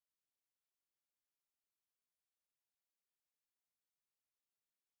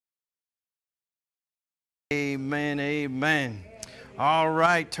Amen, amen. All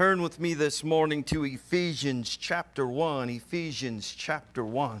right, turn with me this morning to Ephesians chapter 1. Ephesians chapter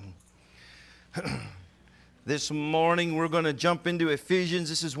 1. This morning we're going to jump into Ephesians.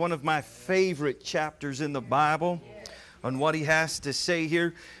 This is one of my favorite chapters in the Bible on what he has to say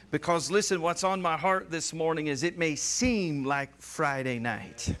here. Because listen, what's on my heart this morning is it may seem like Friday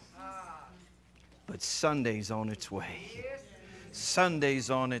night, but Sunday's on its way. Sunday's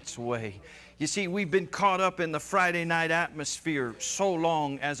on its way. You see, we've been caught up in the Friday night atmosphere so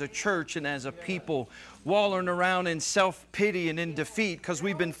long as a church and as a people, wallowing around in self-pity and in defeat because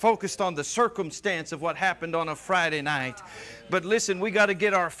we've been focused on the circumstance of what happened on a Friday night. But listen, we got to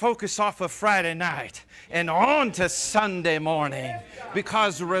get our focus off of Friday night and on to Sunday morning,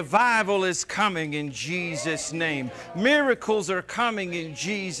 because revival is coming in Jesus' name. Miracles are coming in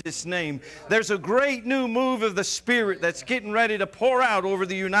Jesus' name. There's a great new move of the Spirit that's getting ready to pour out over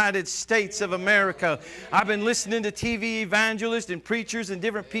the United States of America. I've been listening to TV evangelists and preachers and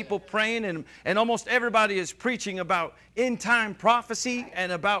different people praying, and almost everybody is preaching about end-time prophecy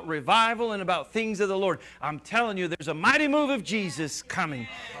and about revival and about things of the Lord. I'm telling you, there's a mighty move of Jesus coming,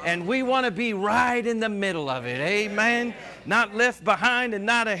 and we want to be right in the middle of it. Amen. Not left behind and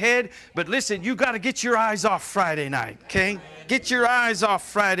not ahead. But listen, you got to get your eyes off Friday night, okay? Get your eyes off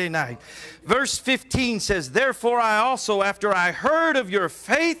Friday night. Verse 15 says, "Therefore I also, after I heard of your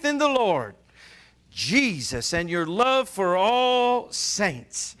faith in the Lord Jesus and your love for all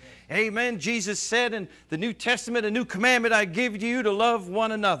saints." Amen. Jesus said in the New Testament, "A new commandment I give to you, to love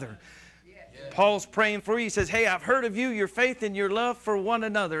one another." Paul's praying for you. He says, hey, I've heard of you, your faith and your love for one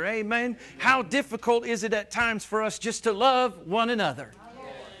another. Amen. How difficult is it at times for us just to love one another?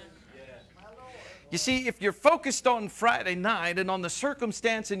 You see, if you're focused on Friday night and on the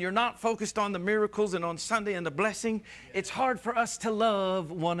circumstance and you're not focused on the miracles and on Sunday and the blessing, it's hard for us to love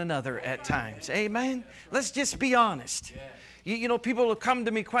one another at times. Amen. Let's just be honest. You know, people will come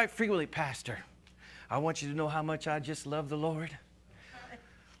to me quite frequently, "Pastor, I want you to know how much I just love the Lord,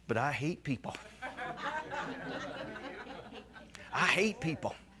 but I hate people. I hate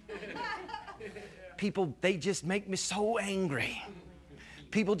people. People, they just make me so angry."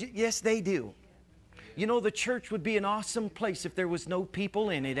 People, yes, they do. You know, the church would be an awesome place if there was no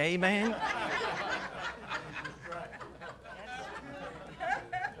people in it. Amen.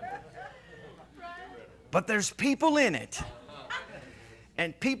 But there's people in it.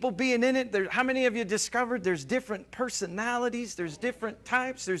 And people being in it, how many of you discovered there's different personalities, there's different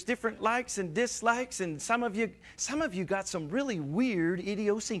types, there's different likes and dislikes, and some of you got some really weird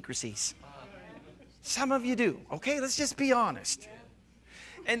idiosyncrasies. Some of you do. Okay, let's just be honest.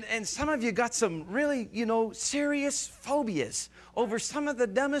 And some of you got some really, serious phobias over some of the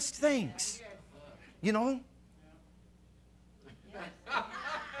dumbest things. You know?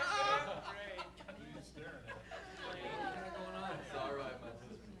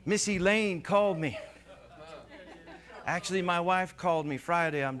 Miss Elaine called me. Actually, my wife called me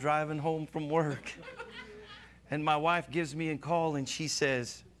Friday. I'm driving home from work. And my wife gives me a call and she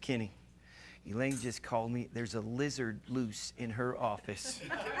says, "Kenny, Elaine just called me. There's a lizard loose in her office."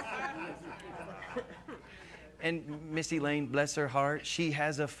 And Miss Elaine, bless her heart, she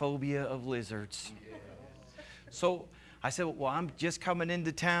has a phobia of lizards. So I said, "Well, I'm just coming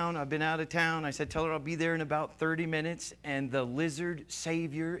into town. I've been out of town." I said, "Tell her I'll be there in about 30 minutes, and the lizard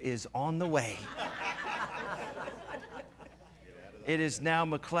savior is on the way." It is now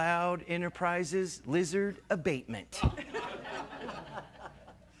McLeod Enterprises Lizard Abatement.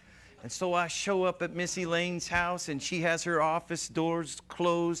 And so I show up at Miss Elaine's house, and she has her office doors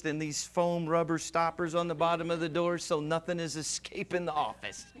closed and these foam rubber stoppers on the bottom of the doors so nothing is escaping the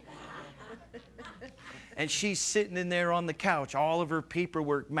office. And she's sitting in there on the couch, all of her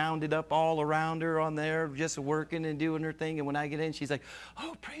paperwork mounded up all around her on there, just working and doing her thing. And when I get in, she's like,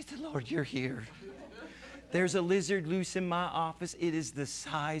 "Oh, praise the Lord, you're here. There's a lizard loose in my office. It is the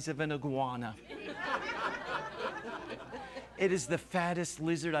size of an iguana. It is the fattest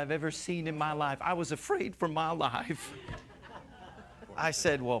lizard I've ever seen in my life. I was afraid for my life." I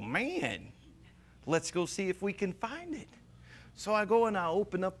said, "Well, man, let's go see if we can find it." So I go and I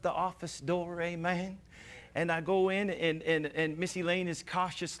open up the office door, amen. And I go in, and Miss Elaine is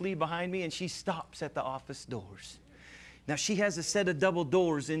cautiously behind me, and she stops at the office doors. Now, she has a set of double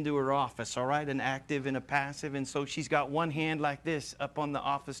doors into her office, all right, an active and a passive. And so she's got one hand like this up on the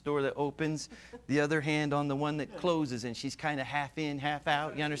office door that opens, the other hand on the one that closes, and she's kind of half in, half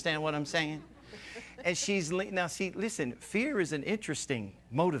out. You understand what I'm saying? And now, see, listen, fear is an interesting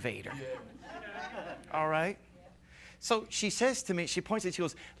motivator, all right? So she says to me, she points at it, she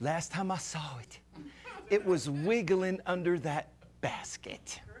goes, "Last time I saw it, it was wiggling under that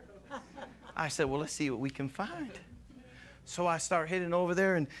basket." I said, well, let's see what we can find. So I start heading over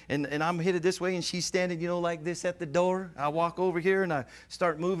there, and I'm headed this way, and she's standing, you know, like this at the door. I walk over here, and I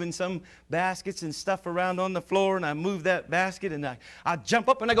start moving some baskets and stuff around on the floor, and I move that basket, and I jump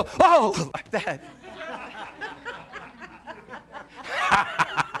up, and I go, oh, like that.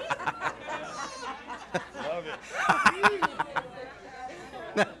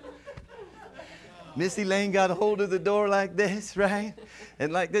 Missy Lane got a hold of the door like this, right?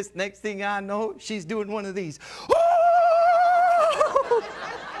 And like this, next thing I know, she's doing one of these.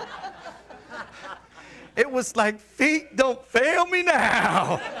 It was like, feet don't fail me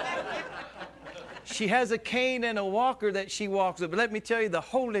now. She has a cane and a walker that she walks with. But let me tell you, the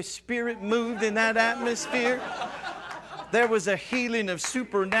Holy Spirit moved in that atmosphere. There was a healing of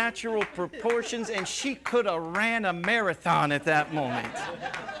supernatural proportions, and she could have ran a marathon at that moment.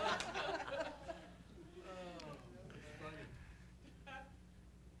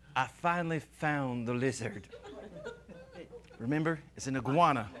 I finally found the lizard. Remember? It's an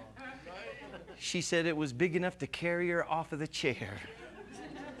iguana. She said it was big enough to carry her off of the chair.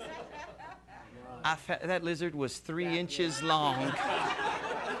 That lizard was 3 inches long.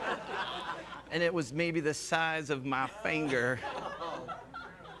 And it was maybe the size of my finger.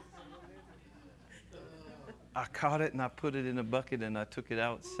 I caught it and I put it in a bucket and I took it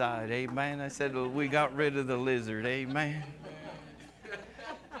outside. Amen. I said, well, we got rid of the lizard. Amen.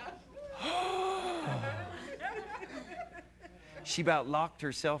 She about locked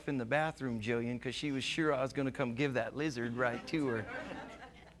herself in the bathroom, Jillian, because she was sure I was going to come give that lizard right to her.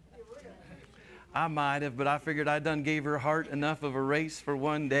 I might have, but I figured I done gave her heart enough of a race for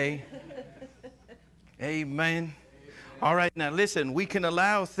one day. Amen. All right, now listen, we can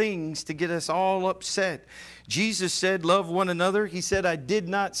allow things to get us all upset. Jesus said, love one another. He said, I did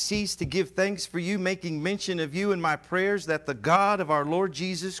not cease to give thanks for you, making mention of you in my prayers, that the God of our Lord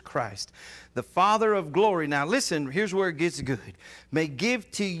Jesus Christ, the Father of glory. Now listen, here's where it gets good. May give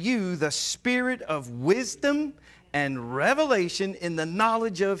to you the spirit of wisdom and revelation in the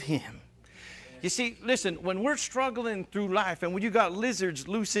knowledge of Him. You see, listen, when we're struggling through life and when you got lizards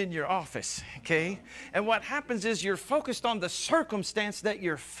loose in your office, okay, and what happens is you're focused on the circumstance that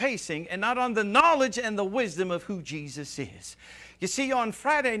you're facing and not on the knowledge and the wisdom of who Jesus is. You see, on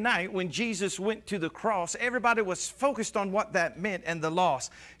Friday night when Jesus went to the cross, everybody was focused on what that meant and the loss.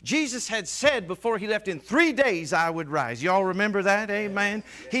 Jesus had said before He left, in 3 days I would rise. Y'all remember that? Amen.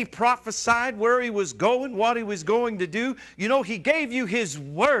 He prophesied where He was going, what He was going to do. You know, He gave you His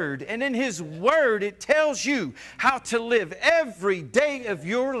Word, and in His Word it tells you how to live every day of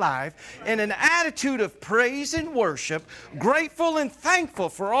your life in an attitude of praise and worship, grateful and thankful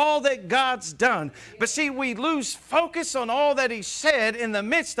for all that God's done. But see, we lose focus on all that He said in the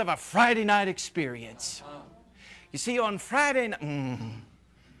midst of a Friday night experience. You see, on Friday night,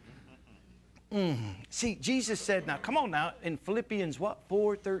 see, Jesus said, now come on now, in Philippians what?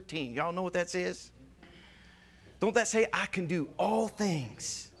 4:13. Y'all know what that says? Don't that say, I can do all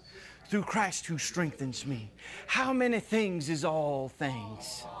things through Christ who strengthens me? How many things is all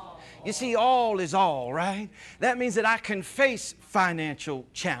things? You see, all is all, right? That means that I can face financial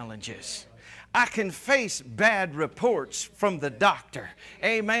challenges. I can face bad reports from the doctor.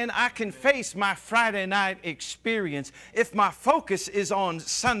 Amen. I can face my Friday night experience if my focus is on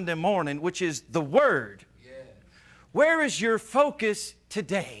Sunday morning, which is the Word. Yes. Where is your focus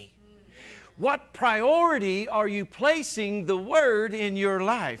today? What priority are you placing the Word in your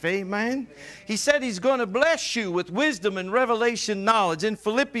life? Amen. He said He's going to bless you with wisdom and revelation knowledge. In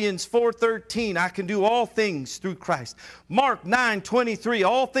Philippians 4:13, I can do all things through Christ. Mark 9:23,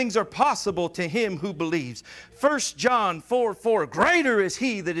 all things are possible to him who believes. 1 John 4:4, greater is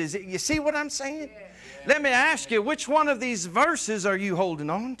He that is. You see what I'm saying? Let me ask you, which one of these verses are you holding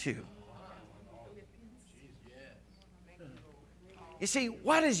on to? You see,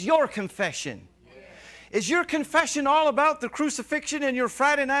 what is your confession? Is your confession all about the crucifixion and your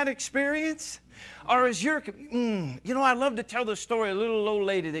Friday night experience? Or is your, you know, I love to tell the story of a little old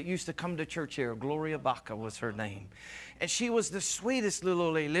lady that used to come to church here. Gloria Baca was her name. And she was the sweetest little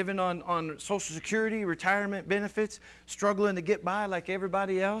old lady, living on Social Security, retirement benefits, struggling to get by like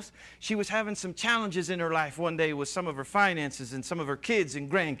everybody else. She was having some challenges in her life one day with some of her finances and some of her kids and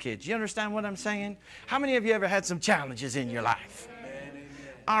grandkids. You understand what I'm saying? How many of you ever had some challenges in your life?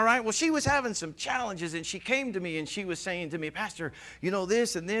 All right, well, she was having some challenges, and she came to me, and she was saying to me, Pastor, you know,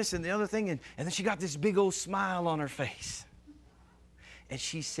 this and this and the other thing, and then she got this big old smile on her face. And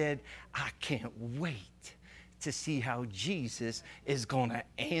she said, I can't wait to see how Jesus is going to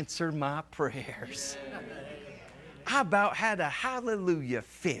answer my prayers. I about had a hallelujah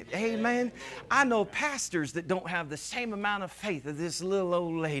fit. Amen. I know pastors that don't have the same amount of faith as this little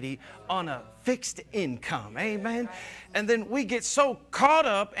old lady on a fixed income. Amen. And then we get so caught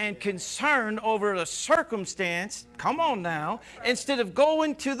up and concerned over the circumstance, come on now, instead of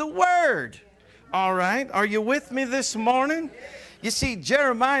going to the Word. All right. Are you with me this morning? You see,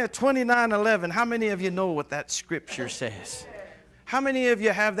 Jeremiah 29:11, how many of you know what that scripture says? How many of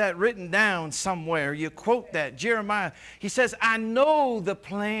you have that written down somewhere? You quote that. Jeremiah, he says, I know the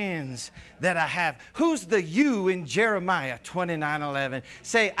plans that I have. Who's the you in Jeremiah 29:11?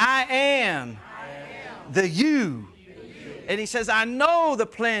 Say, I am the you. And he says, I know the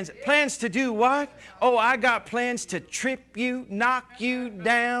plans. Plans to do what? Oh, I got plans to trip you, knock you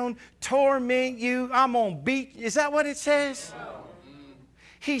down, torment you. I'm going to beat you. Is that what it says?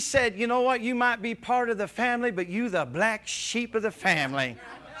 He said, you know what? You might be part of the family, but you the black sheep of the family.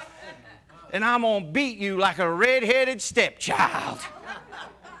 And I'm going to beat you like a red-headed stepchild.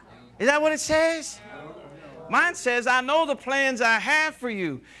 Is that what it says? Mine says, I know the plans I have for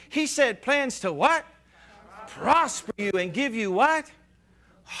you. He said, plans to what? Prosper you and give you what?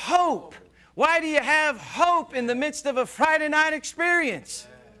 Hope. Why do you have hope in the midst of a Friday night experience?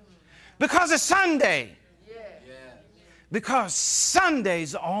 Because of Sunday. Because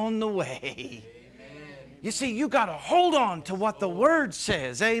Sunday's on the way. You see, you got to hold on to what the Word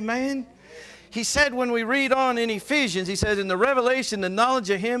says. Amen. He said when we read on in Ephesians, he says, in the revelation, the knowledge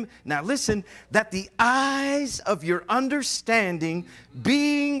of Him, now listen, that the eyes of your understanding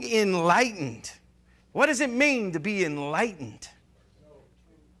being enlightened. What does it mean to be enlightened?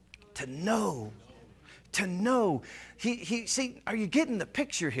 To know. To know. See, are you getting the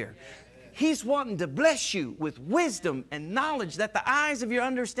picture here? He's wanting to bless you with wisdom and knowledge, that the eyes of your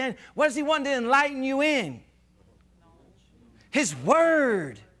understanding. What does He want to enlighten you in? His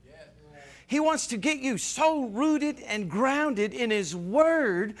Word. He wants to get you so rooted and grounded in His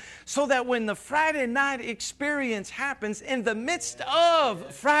Word so that when the Friday night experience happens, in the midst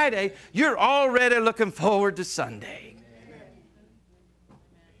of Friday, you're already looking forward to Sunday.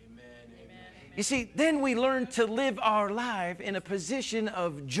 You see, then we learn to live our life in a position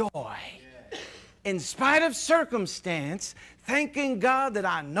of joy. In spite of circumstance, thanking God that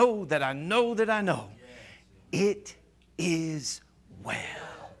I know, that I know, that I know. It is well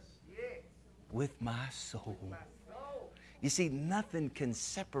with my soul. You see, nothing can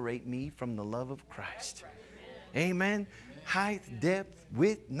separate me from the love of Christ. Amen. Height, depth,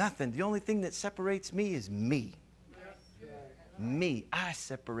 width, nothing. The only thing that separates me is me. Me. I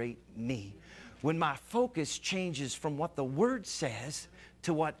separate me. When my focus changes from what the Word says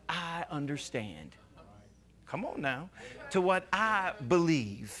to what I understand. Come on now. To what I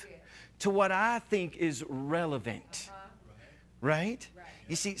believe. To what I think is relevant. Right?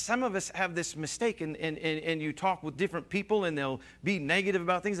 You see, some of us have this mistake, and you talk with different people and they'll be negative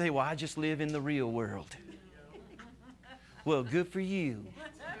about things. They say, well, I just live in the real world. Well, good for you.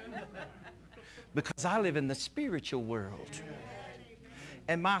 Because I live in the spiritual world.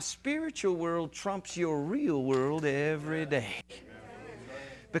 And my spiritual world trumps your real world every day.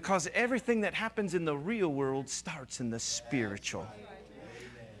 Because everything that happens in the real world starts in the spiritual.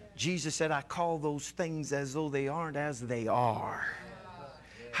 Jesus said, I call those things as though they aren't as they are.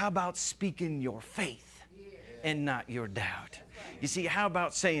 How about speaking your faith and not your doubt? You see, how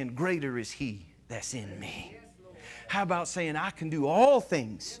about saying, greater is He that's in me? How about saying, I can do all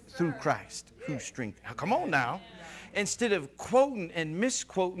things through Christ who strengthens? Come on now. Instead of quoting and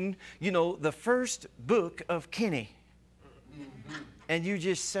misquoting, you know, the first book of Kenny. And you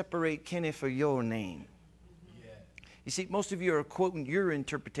just separate Kenny for your name. You see, most of you are quoting your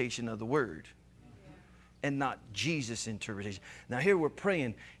interpretation of the Word and not Jesus' interpretation. Now here we're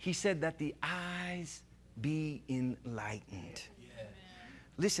praying. He said that the eyes be enlightened.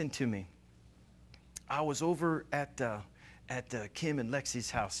 Listen to me. I was over at Kim and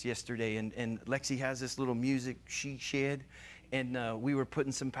Lexi's house yesterday, and Lexi has this little music she shed, and we were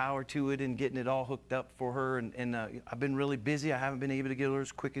putting some power to it and getting it all hooked up for her, and I've been really busy. I haven't been able to get her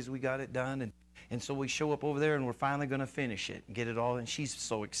as quick as we got it done, and so we show up over there, and we're finally going to finish it and get it all, and she's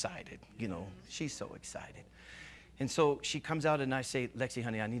so excited, you know, she's so excited. And so she comes out, and I say, Lexi,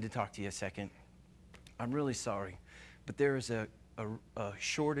 honey, I need to talk to you a second. I'm really sorry, but there is a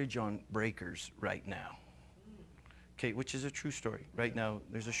shortage on breakers right now. Okay, which is a true story. Right now,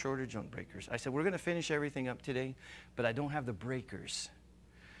 there's a shortage on breakers. I said, we're going to finish everything up today, but I don't have the breakers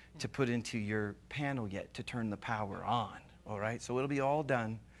to put into your panel yet to turn the power on, all right? So it'll be all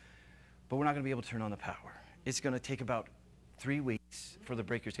done, but we're not going to be able to turn on the power. It's going to take about 3 weeks for the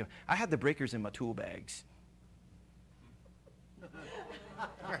breakers to come. I had the breakers in my tool bags.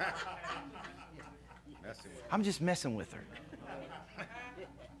 I'm just messing with her.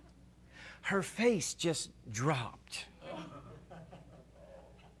 Her face just dropped.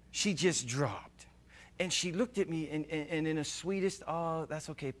 She just dropped. And she looked at me and in the sweetest, oh, that's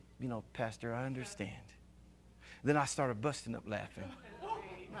okay, you know, Pastor, I understand. Then I started busting up laughing.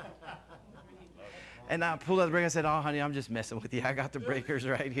 And I pulled out the breaker and I said, oh, honey, I'm just messing with you. I got the breakers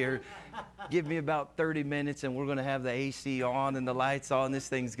right here. Give me about 30 minutes and we're going to have the AC on and the lights on. This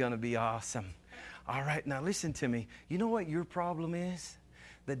thing's going to be awesome. All right, now listen to me. You know what your problem is?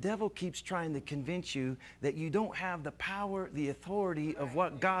 The devil keeps trying to convince you that you don't have the power, the authority of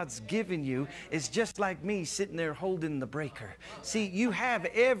what God's given you. It's just like me sitting there holding the breaker. See, you have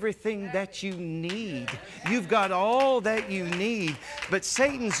everything that you need. You've got all that you need. But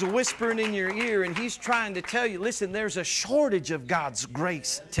Satan's whispering in your ear and he's trying to tell you, listen, there's a shortage of God's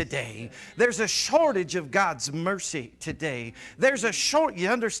grace today. There's a shortage of God's mercy today. There's a you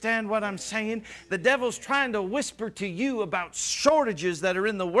understand what I'm saying? The devil's trying to whisper to you about shortages that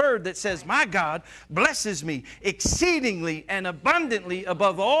are in the Word that says, my God blesses me exceedingly and abundantly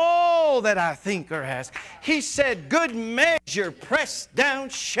above all that I think or ask. He said, good measure, pressed down,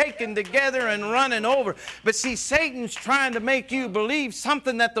 shaken together, and running over. But see, Satan's trying to make you believe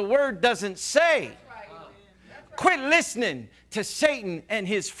something that the Word doesn't say. Quit listening to Satan and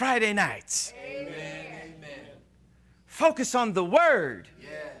his Friday nights. Amen. Focus on the Word.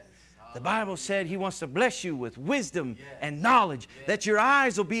 The Bible said He wants to bless you with wisdom and knowledge, that your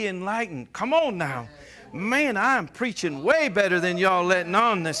eyes will be enlightened. Come on now. Man, I'm preaching way better than y'all letting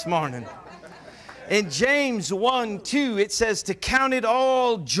on this morning. In James 1:2, it says to count it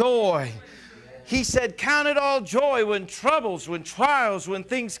all joy. He said, count it all joy when troubles, when trials, when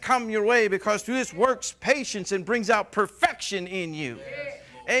things come your way, because through this works patience and brings out perfection in you.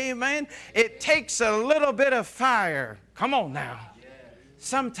 Amen. It takes a little bit of fire. Come on now.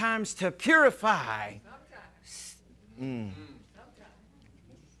 Sometimes to purify.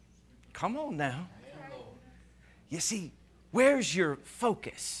 Come on now. You see, where's your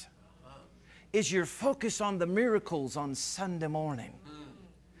focus? Is your focus on the miracles on Sunday morning?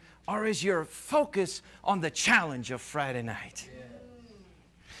 Or is your focus on the challenge of Friday night?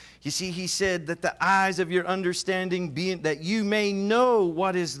 You see, he said that the eyes of your understanding being that you may know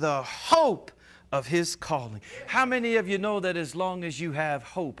what is the hope of His calling. How many of you know that as long as you have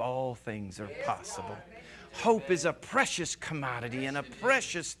hope, all things are possible? Hope is a precious commodity and a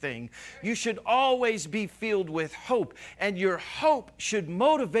precious thing. You should always be filled with hope, and your hope should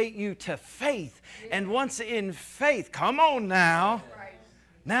motivate you to faith. And once in faith, come on now.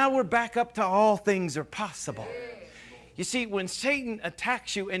 Now we're back up to all things are possible. You see, when Satan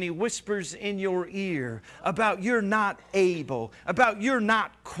attacks you and he whispers in your ear about you're not able, about you're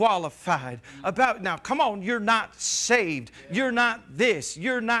not qualified, about, now come on, you're not saved, you're not this,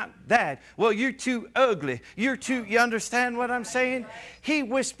 you're not that, well, you're too ugly, you understand what I'm saying? He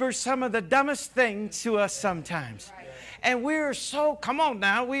whispers some of the dumbest things to us sometimes. And we're so, come on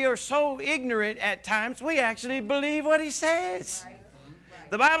now, we are so ignorant at times, we actually believe what he says.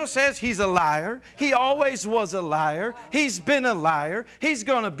 The Bible says he's a liar. He always was a liar. He's been a liar. He's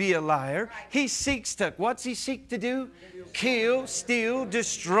going to be a liar. He seeks to, what's he seek to do? Kill, steal,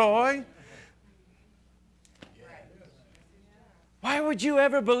 destroy. Why would you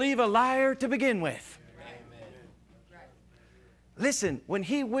ever believe a liar to begin with? Listen, when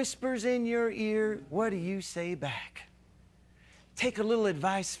he whispers in your ear, what do you say back? Take a little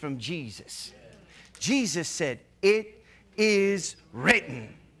advice from Jesus. Jesus said, it is written.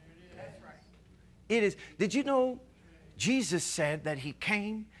 It is. Did you know Jesus said that He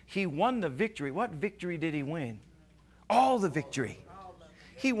came, He won the victory. What victory did He win? All the victory.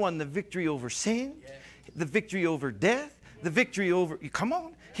 He won the victory over sin, the victory over death, the victory over, come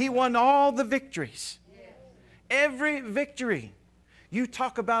on. He won all the victories. Every victory. You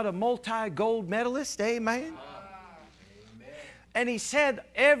talk about a multi-gold medalist, amen? And he said,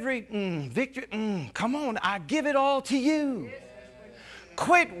 every victory, come on, I give it all to you.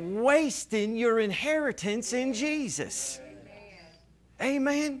 Quit wasting your inheritance in Jesus.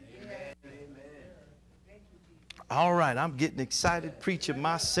 Amen. All right, I'm getting excited, preaching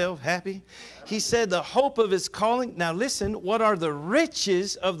myself happy. He said the hope of His calling. Now listen, what are the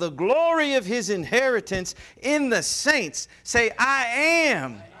riches of the glory of His inheritance in the saints? Say, I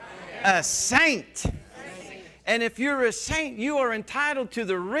am a saint. And if you're a saint, you are entitled to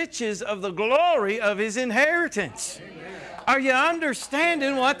the riches of the glory of His inheritance. Are you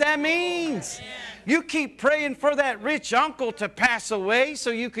understanding what that means? You keep praying for that rich uncle to pass away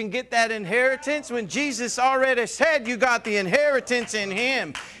so you can get that inheritance when Jesus already said you got the inheritance in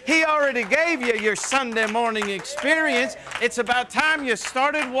Him. He already gave you your Sunday morning experience. It's about time you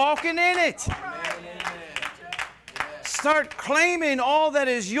started walking in it. Start claiming all that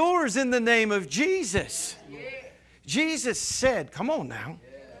is yours in the name of Jesus. Jesus said, come on now.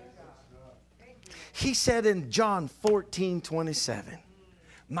 He said in John 14:27,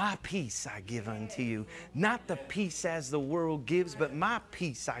 my peace I give unto you. Not the peace as the world gives, but my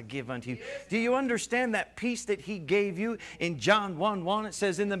peace I give unto you. Do you understand that peace that He gave you? In John 1:1 it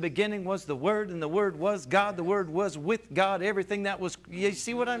says, in the beginning was the Word, and the Word was God. The Word was with God. Everything that was, you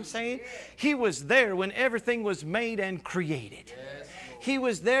see what I'm saying? He was there when everything was made and created. He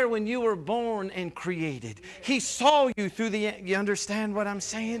was there when you were born and created. He saw you through the, you understand what I'm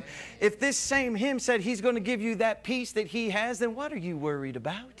saying? If this same Him said He's going to give you that peace that He has, then what are you worried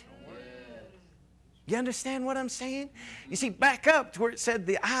about? You understand what I'm saying? You see, back up to where it said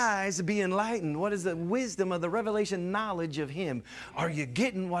the eyes be enlightened. What is the wisdom of the revelation knowledge of Him? Are you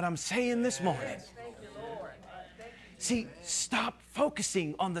getting what I'm saying this morning? See, stop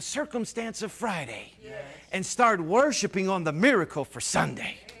focusing on the circumstance of Friday and start worshiping on the miracle for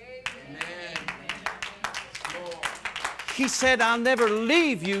Sunday. He said, I'll never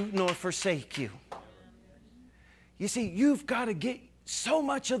leave you nor forsake you. You see, you've got to get so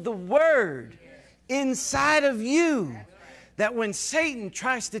much of the Word inside of you that when Satan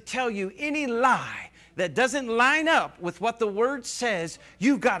tries to tell you any lie that doesn't line up with what the Word says,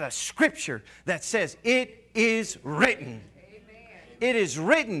 you've got a scripture that says, it is written. It is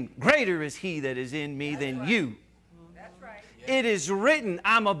written, greater is He that is in me than you. It is written,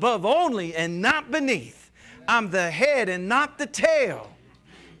 I'm above only and not beneath. I'm the head and not the tail.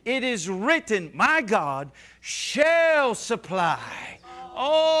 It is written, my God shall supply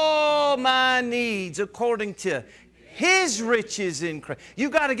all my needs according to His riches in Christ. You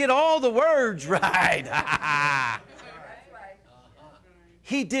got to get all the words right.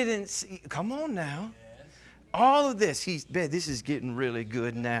 He didn't see, come on now. All of this, this is getting really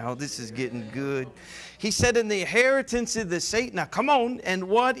good now. This is getting good. He said in the inheritance of the Satan. Now come on. And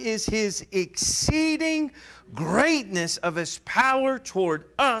what is His exceeding greatness of His power toward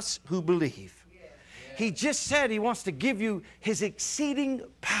us who believe? He just said He wants to give you His exceeding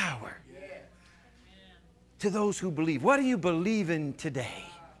power to those who believe. What are you believing today?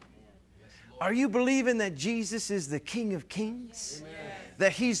 Are you believing that Jesus is the King of Kings?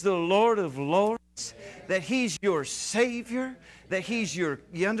 That He's the Lord of Lords? That He's your Savior? That He's your,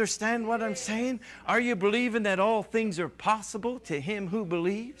 you understand what I'm saying? Are you believing that all things are possible to him who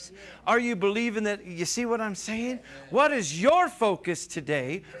believes? Are you believing that, you see what I'm saying? What is your focus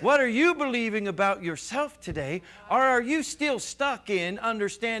today? What are you believing about yourself today? Or are you still stuck in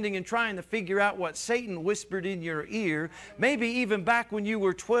understanding and trying to figure out what Satan whispered in your ear, maybe even back when you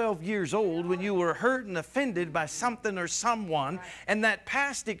were 12 years old, when you were hurt and offended by something or someone, and that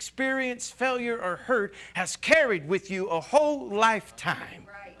past experience, failure, or hurt has carried with you a whole lifetime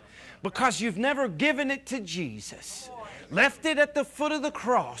because you've never given it to Jesus, left it at the foot of the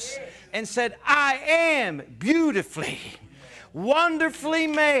cross and said, I am beautifully, wonderfully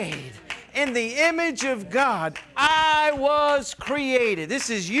made in the image of God. I was created.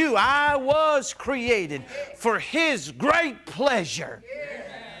 This is you. I was created for His great pleasure.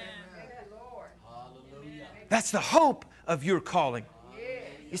 That's the hope of your calling.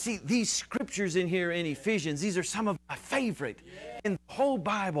 You see, these scriptures in here in Ephesians, these are some of my favorite in the whole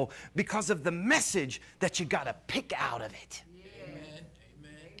Bible because of the message that you got to pick out of it.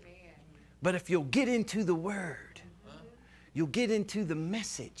 But if you'll get into the Word, you'll get into the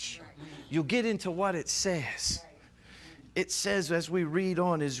message, you'll get into what it says. It says, as we read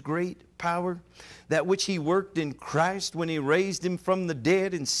on, His great power, that which He worked in Christ when He raised Him from the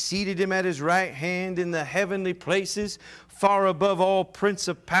dead and seated Him at His right hand in the heavenly places, far above all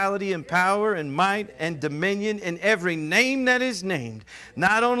principality and power and might and dominion and every name that is named,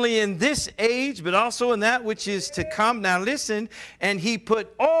 not only in this age, but also in that which is to come. Now listen, and He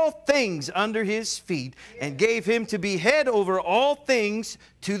put all things under His feet and gave Him to be head over all things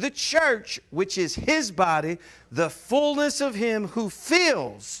to the church, which is His body, the fullness of Him who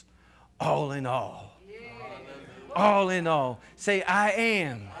fills all in all. All in all. Say, I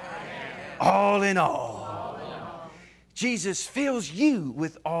am all in all. Jesus fills you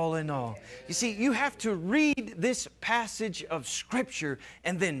with all in all. You see, you have to read this passage of Scripture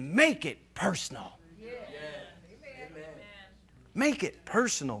and then make it personal. Make it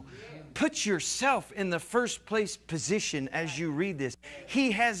personal. Put yourself in the first place position as you read this.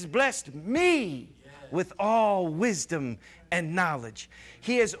 He has blessed me with all wisdom and knowledge.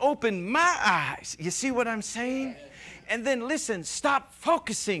 He has opened my eyes. You see what I'm saying? And then listen, stop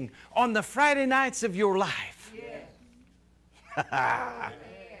focusing on the Friday nights of your life.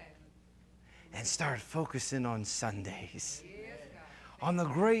 And start focusing on Sundays. On the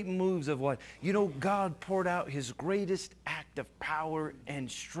great moves of what? You know, God poured out His greatest act of power and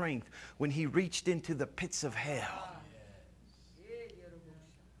strength when He reached into the pits of hell.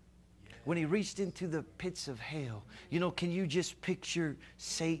 When He reached into the pits of hell. You know, can you just picture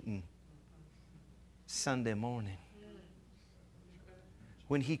Satan Sunday morning?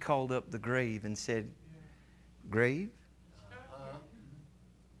 When he called up the grave and said, "Grave,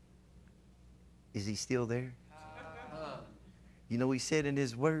 is he still there?" You know, He said in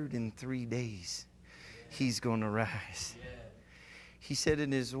His word, in 3 days, He's going to rise. He said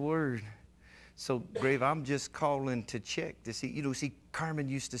in His word, so grave, I'm just calling to check to see. You know, see, Carmen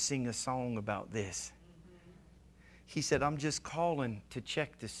used to sing a song about this. He said, I'm just calling to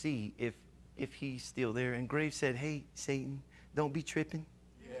check to see if he's still there. And grave said, hey, Satan, don't be tripping.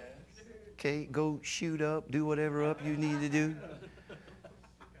 Okay, go shoot up, do whatever up you need to do.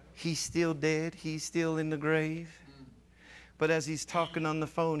 He's still dead. He's still in the grave. But as he's talking on the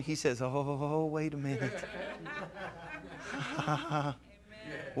phone, he says, oh, wait a minute.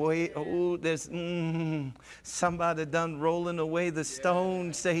 Wait, oh, there's somebody done rolling away the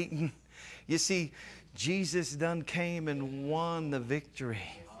stone, Satan. You see, Jesus done came and won the victory.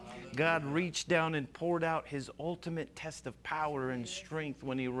 God reached down and poured out His ultimate test of power and strength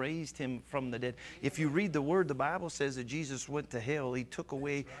when He raised Him from the dead. If you read the Word, the Bible says that Jesus went to hell. He took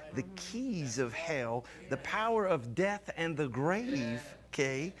away the keys of hell, the power of death and the grave.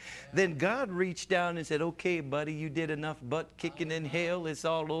 Okay. Then God reached down and said, okay, buddy, you did enough butt kicking in hell. It's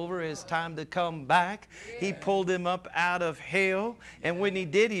all over. It's time to come back. He pulled him up out of hell. And when He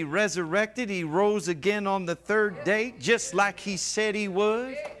did, He resurrected. He rose again on the third day, just like He said He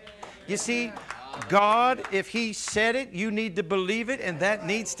would. You see, God, if He said it, you need to believe it, and that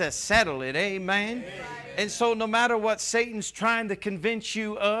needs to settle it. Amen. And so no matter what Satan's trying to convince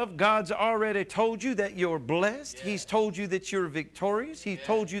you of, God's already told you that you're blessed. He's told you that you're victorious. He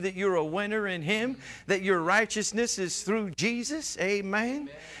told you that you're a winner in Him, that your righteousness is through Jesus. Amen.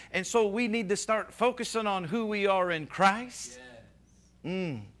 And so we need to start focusing on who we are in Christ.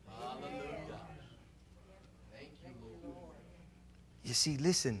 You see,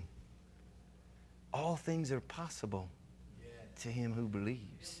 listen. All things are possible to him who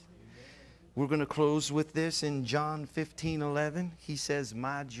believes. We're going to close with this in John 15:11. He says,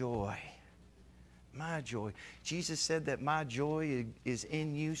 my joy. My joy. Jesus said that my joy is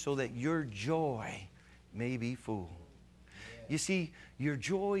in you so that your joy may be full. You see, your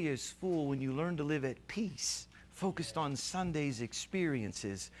joy is full when you learn to live at peace, focused on Sunday's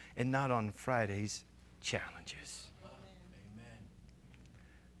experiences and not on Friday's challenges.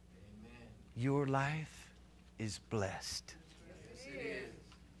 Your life is blessed.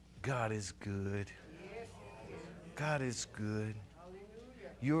 God is good. God is good.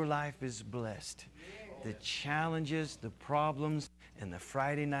 Your life is blessed. The challenges, the problems, and the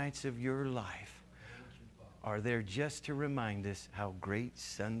Friday nights of your life are there just to remind us how great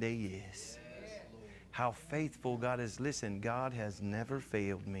Sunday is. How faithful God is. Listen, God has never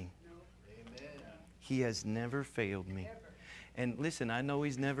failed me. He has never failed me. And listen, I know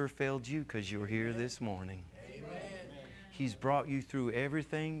He's never failed you because you're here this morning. He's brought you through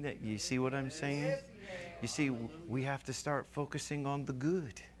everything that, you see what I'm saying? You see, we have to start focusing on the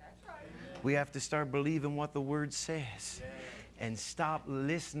good. We have to start believing what the Word says. And stop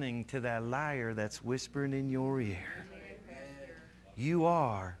listening to that liar that's whispering in your ear. You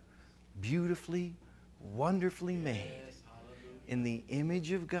are beautifully, wonderfully made in the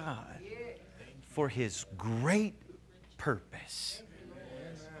image of God for His great purpose.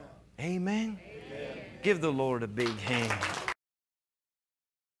 Amen. Give the Lord a big hand.